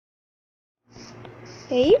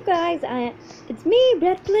Hey you guys, it's me,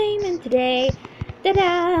 Red Flame, and today,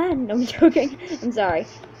 ta-da! No, I'm joking. I'm sorry.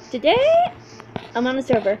 Today, I'm on a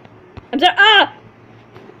server. I'm sorry.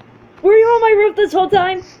 Were you on my roof this whole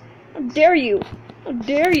time? How dare you? How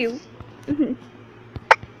dare you?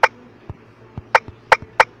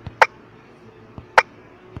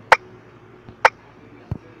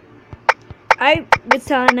 I was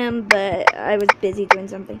telling him, but I was busy doing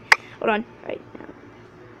something. Hold on, right now.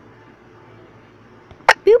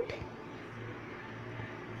 Boop.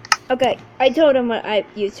 Okay, I told him what I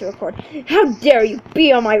used to record. How dare you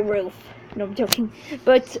be on my roof? No, I'm joking.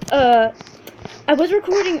 But, I was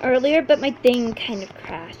recording earlier, but my thing kind of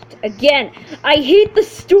crashed. Again, I hate the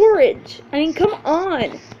storage. I mean, come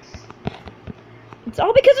on. It's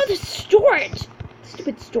all because of the storage.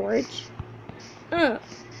 Stupid storage. But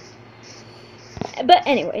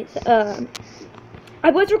anyways, I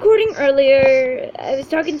was recording earlier. I was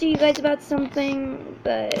talking to you guys about something,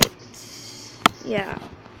 but yeah.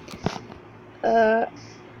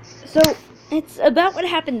 So it's about what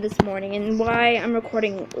happened this morning and why I'm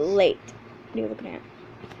recording late. What are you looking at?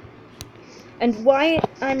 And why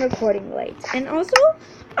I'm recording late. And also,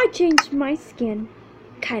 I changed my skin.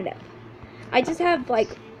 Kind of. I just have, like,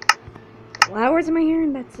 flowers in my hair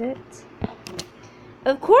and that's it.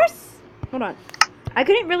 Of course, hold on. I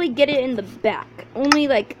couldn't really get it in the back. Only,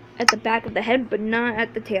 like, at the back of the head, but not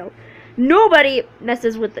at the tail. Nobody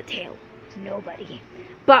messes with the tail. Nobody.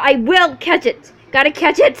 But I will catch it. Gotta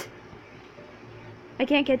catch it. I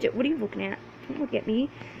can't catch it. What are you looking at? Don't look at me.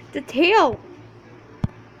 The tail.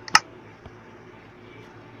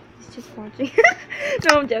 He's just watching.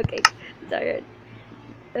 No, I'm joking. I'm tired.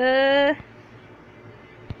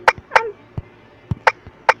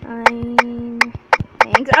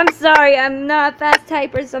 Thanks. I'm sorry. I'm not a fast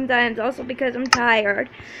typer sometimes. Also because I'm tired.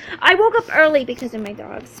 I woke up early because of my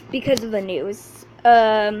dogs. Because of the news.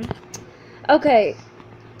 Okay.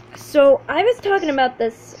 So, I was talking about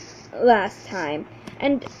this last time,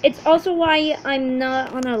 and it's also why I'm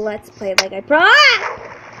not on a Let's Play like I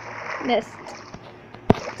missed.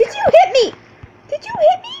 Did you hit me? Did you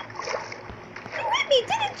hit me? You hit me,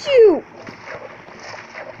 didn't you?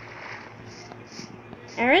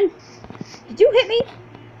 Aaron? Did you hit me?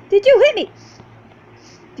 Did you hit me?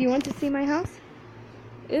 Do you want to see my house?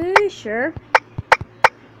 Sure.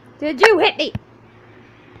 Did you hit me?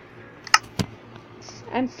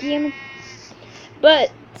 I'm scamming.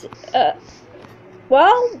 But,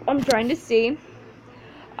 well, I'm trying to see.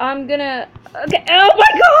 I'm gonna, okay, oh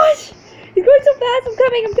my gosh! He's going so fast, I'm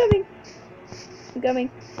coming.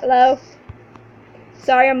 Hello?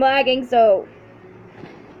 Sorry, I'm lagging, so,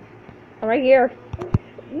 I'm right here.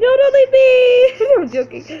 No, don't leave me! No, I'm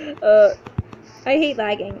joking. I hate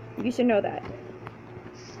lagging. You should know that.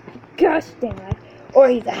 Gosh dang it. Or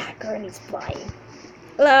he's a hacker and he's flying.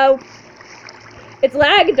 Hello? It's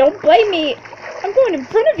lag, don't blame me. I'm going in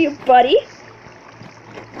front of you, buddy.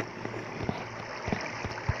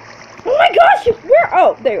 Oh my gosh, where?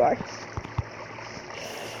 Oh, there you are.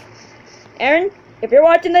 Aaron, if you're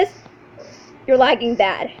watching this, you're lagging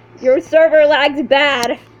bad. Your server lags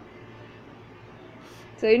bad.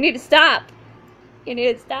 So you need to stop. You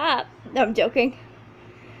need to stop. No, I'm joking.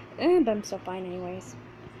 But I'm still fine anyways.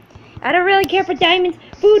 I don't really care for diamonds,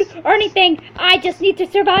 food, or anything. I just need to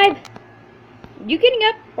survive. You getting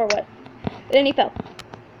up or what? Then he fell.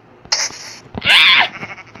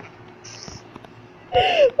 Ah!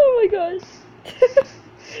 Oh my gosh.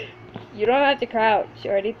 You don't have to crouch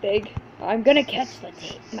or anything. I'm gonna catch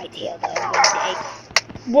my tail though one day.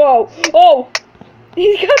 Whoa! Oh!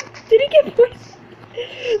 Did he get poisoned?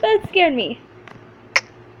 That scared me.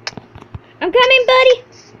 I'm coming, buddy!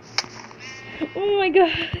 Oh my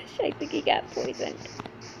gosh, I think he got poisoned.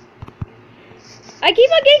 I keep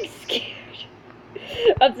on getting scared.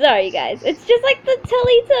 I'm sorry, you guys. It's just like the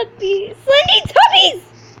Teletubbies. Slendy Tubbies!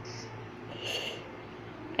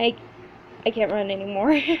 I can't run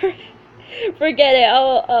anymore. Forget it.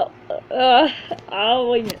 I'll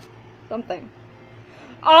win something.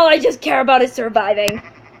 All I just care about is surviving.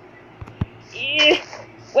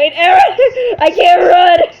 Wait, Aaron! I can't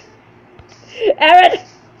run! Aaron!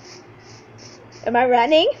 Am I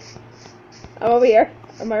running? I'm over here.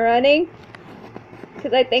 Am I running?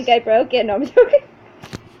 Because I think I broke it. No, I'm joking.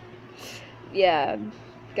 Yeah,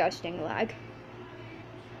 gosh dang lag.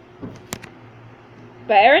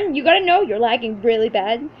 But Aaron, you gotta know you're lagging really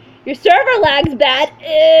bad. Your server lags bad.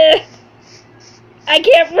 I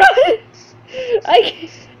can't run. I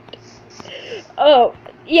can't. Oh,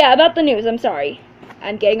 yeah, about the news. I'm sorry.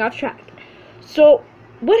 I'm getting off track. So,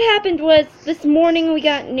 what happened was this morning we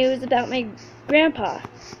got news about my grandpa.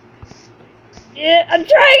 I'm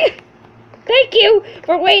trying. Thank you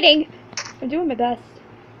for waiting. I'm doing my best.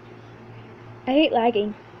 I hate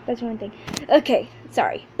lagging. That's one thing. Okay,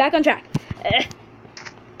 sorry. Back on track.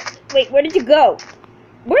 Wait, where did you go?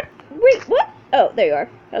 Wait, what? Oh, there you are.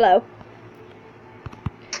 Hello.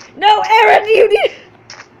 No, Aaron, you did.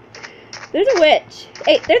 There's a witch.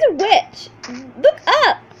 Hey, there's a witch. Look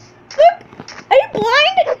up. Look. Are you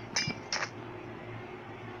blind?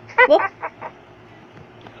 Well,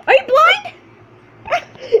 are you blind?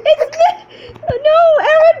 It's me. No,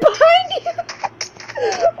 Aaron, behind you.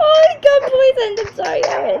 Oh, he got poisoned. I'm sorry,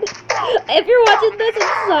 Aaron. If you're watching this,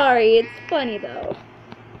 I'm sorry. It's funny, though.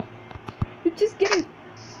 You're just getting...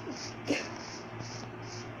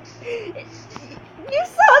 You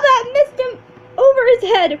saw that missed him over his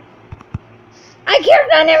head. I can't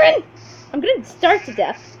run, Aaron. I'm gonna starve to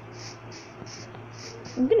death.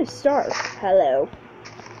 I'm gonna starve. Hello.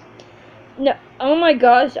 No. Oh my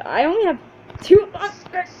gosh. I only have 2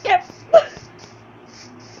 Hunger Gifts.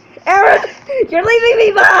 Aaron, you're leaving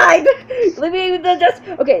me behind. Leaving me with the dust.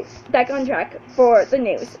 Okay, back on track for the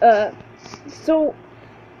news. So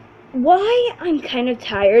why I'm kind of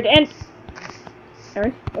tired and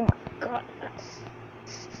Aaron. Oh my god.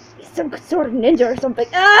 He's some sort of ninja or something.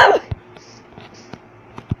 Oh!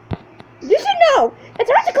 You should know! It's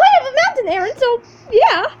hard to climb up a mountain, Aaron, so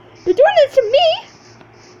yeah. You're doing this to me!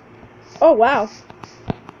 Oh, wow.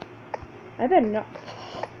 I better not.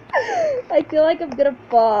 I feel like I'm gonna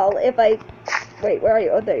fall if I... Wait, where are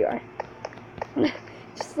you? Oh, there you are.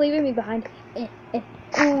 Just leaving me behind.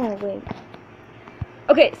 Oh, wait.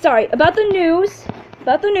 Okay, sorry. About the news.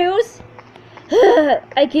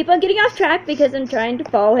 I keep on getting off track because I'm trying to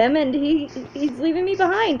follow him and he's leaving me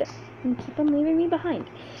behind. And keep on leaving me behind.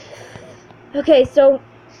 Okay, so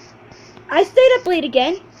I stayed up late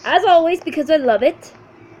again, as always, because I love it.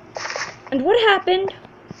 And what happened?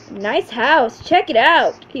 Nice house. Check it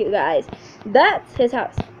out, you guys. That's his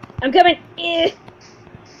house. I'm coming.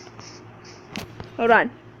 Hold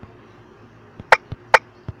on.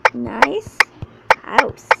 Nice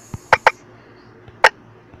house.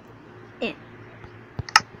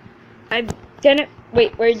 I'm gonna...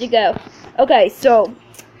 Wait, where'd you go? Okay, so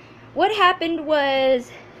what happened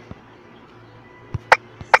was...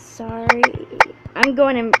 Sorry. I'm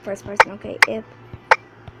going in first person, okay. If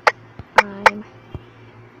I'm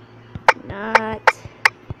not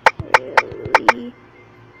really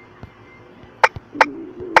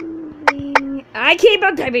moving... I keep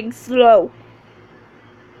on typing slow.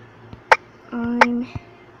 I'm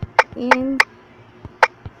in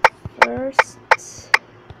first...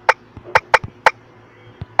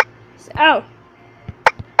 Oh!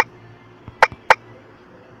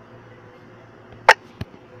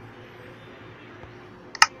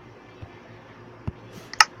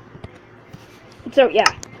 So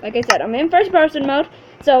yeah, like I said, I'm in first person mode.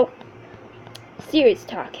 So serious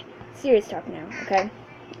talk now, okay?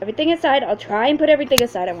 Everything aside, I'll try and put everything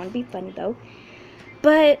aside. I want to be funny though.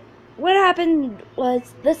 But what happened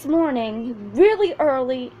was this morning, really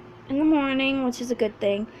early in the morning, which is a good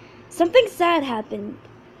thing, something sad happened.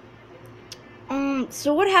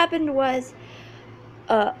 So what happened was,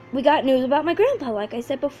 we got news about my grandpa, like I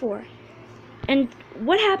said before. And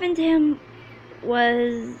what happened to him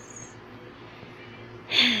was,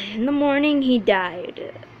 in the morning he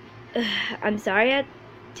died. I'm sorry I had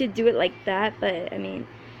to do it like that, but I mean,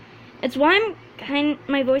 it's why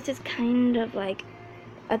my voice is kind of like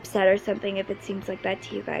upset or something if it seems like that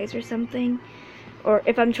to you guys or something. Or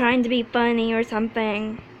if I'm trying to be funny or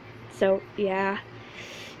something. So, yeah.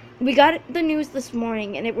 We got the news this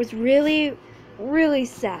morning and it was really, really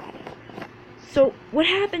sad. So, what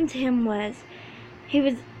happened to him was,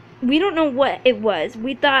 we don't know what it was.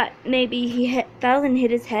 We thought maybe he fell and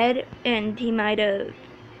hit his head and he might have,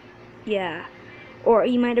 yeah. Or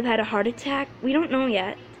he might have had a heart attack. We don't know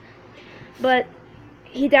yet. But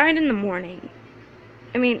he died in the morning.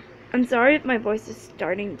 I mean, I'm sorry if my voice is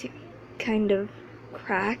starting to kind of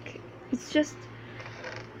crack. It's just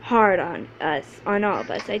hard on us, on all of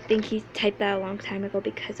us. I think he typed that a long time ago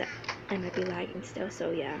because I might be lagging still, so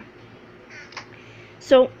yeah.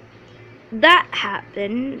 So that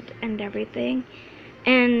happened and everything.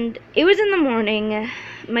 And it was in the morning.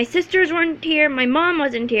 My sisters weren't here, my mom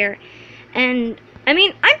wasn't here. And I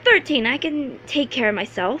mean, I'm 13, I can take care of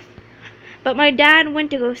myself. But my dad went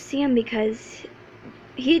to go see him because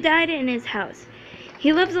he died in his house.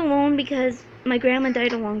 He lives alone because my grandma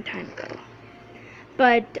died a long time ago.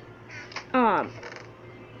 But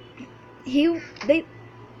they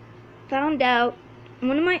found out,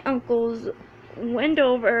 one of my uncles went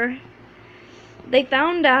over. They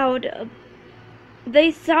found out,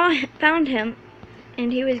 found him,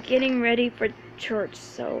 and he was getting ready for church.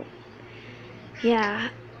 So yeah,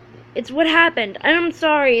 it's what happened. And I'm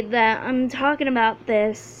sorry that I'm talking about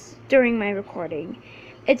this during my recording.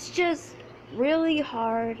 It's just really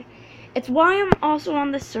hard. It's why I'm also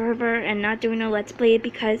on the server and not doing a Let's Play,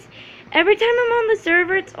 because every time I'm on the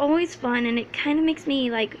server, it's always fun, and it kind of makes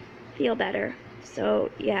me, like, feel better.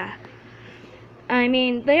 So, yeah. I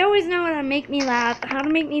mean, they always know how to make me laugh, how to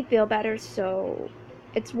make me feel better, so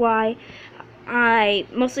it's why I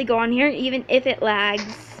mostly go on here, even if it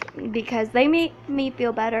lags, because they make me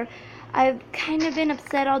feel better. I've kind of been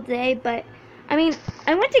upset all day, but, I mean,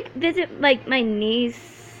 I went to visit, like, my niece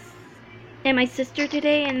and my sister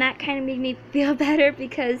today, and that kind of made me feel better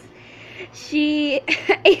because she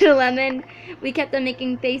ate a lemon. We kept on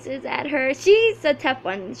making faces at her. She's a tough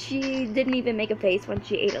one. She didn't even make a face when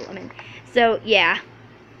she ate a lemon. So, yeah.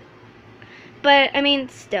 But, I mean,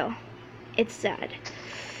 still, it's sad.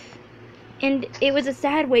 And it was a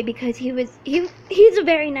sad way because he's a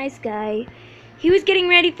very nice guy. He was getting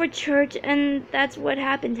ready for church, and that's what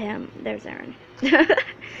happened to him. There's Aaron.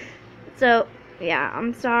 So, yeah,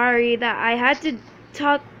 I'm sorry that I had to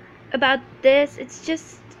talk about this. It's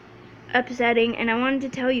just upsetting, and I wanted to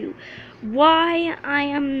tell you why I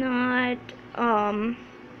am not,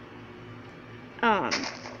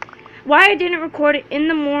 why I didn't record it in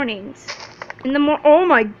the mornings. Oh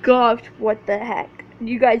my gosh, what the heck.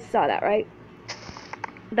 You guys saw that, right?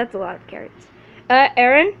 That's a lot of carrots.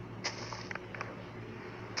 Aaron?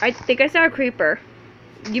 I think I saw a creeper.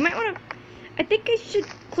 You might want to... I think I should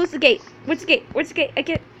close the gate. Where's the gate? Where's the gate? I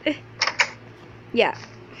can't... Yeah.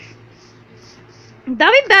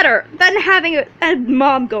 That'd be better than having a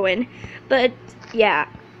mom go in. But, yeah.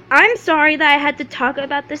 I'm sorry that I had to talk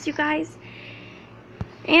about this, you guys.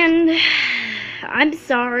 And... I'm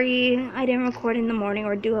sorry I didn't record in the morning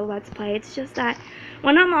or do a Let's Play. It's just that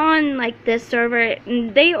when I'm on, like, this server,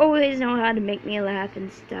 they always know how to make me laugh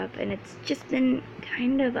and stuff, and it's just been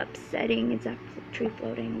kind of upsetting. It's actually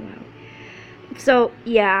floating. Wow. So,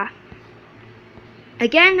 yeah.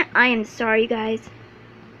 Again, I am sorry, guys.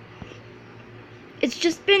 It's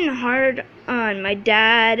just been hard on my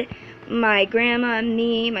dad, my grandma,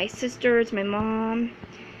 me, my sisters, my mom.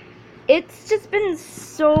 It's just been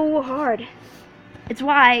so hard. It's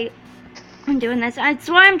why I'm doing this. It's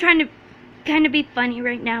why I'm trying to kind of be funny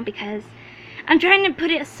right now, because I'm trying to put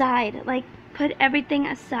it aside, like put everything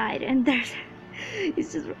aside. And there's,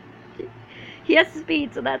 he has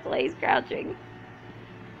speed, so that's why he's crouching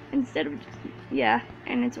instead of just, yeah.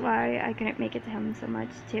 And it's why I couldn't make it to him so much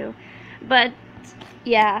too. But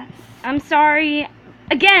yeah, I'm sorry.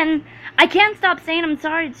 Again, I can't stop saying I'm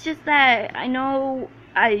sorry. It's just that I know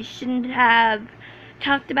I shouldn't have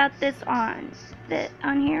talked about this on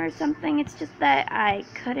here or something. It's just that I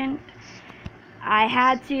couldn't. I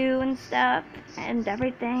had to and stuff and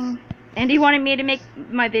everything. And he wanted me to make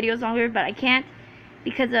my videos longer, but I can't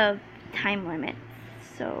because of time limits.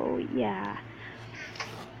 So yeah.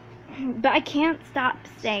 But I can't stop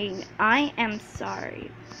saying I am sorry,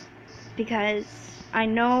 because I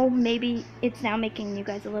know maybe it's now making you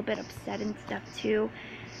guys a little bit upset and stuff too.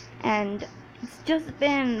 And it's just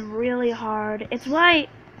been really hard. It's why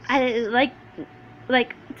I like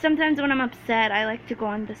sometimes when I'm upset, I like to go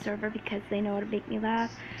on the server because they know how to make me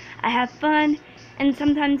laugh. I have fun, and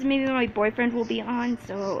sometimes maybe my boyfriend will be on,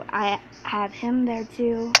 so I have him there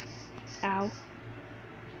too. Ow.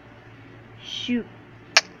 Shoot.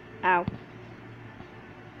 Ow.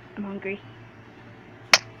 I'm hungry.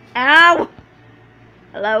 Ow!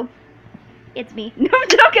 Hello? It's me. No, I'm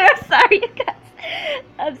joking. I'm sorry, you guys.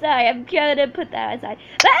 I'm sorry. I'm trying to put that aside.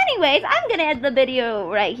 But anyways, I'm going to end the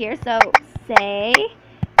video right here. So, say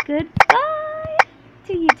goodbye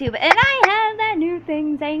to YouTube. And I have that new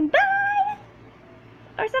thing saying bye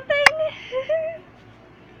or something.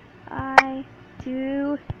 Bye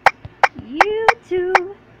to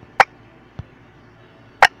YouTube.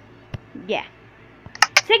 Yeah.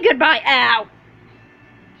 Say goodbye. Ow.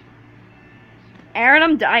 Aaron,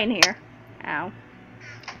 I'm dying here. Ow.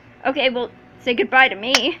 Okay, well, say goodbye to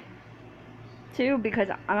me, too, because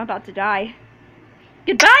I'm about to die.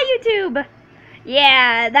 Goodbye, YouTube!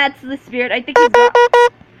 Yeah, that's the spirit. I think he's got...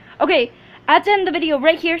 Okay, I have to end the video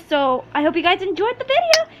right here, so I hope you guys enjoyed the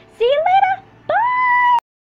video. See you later!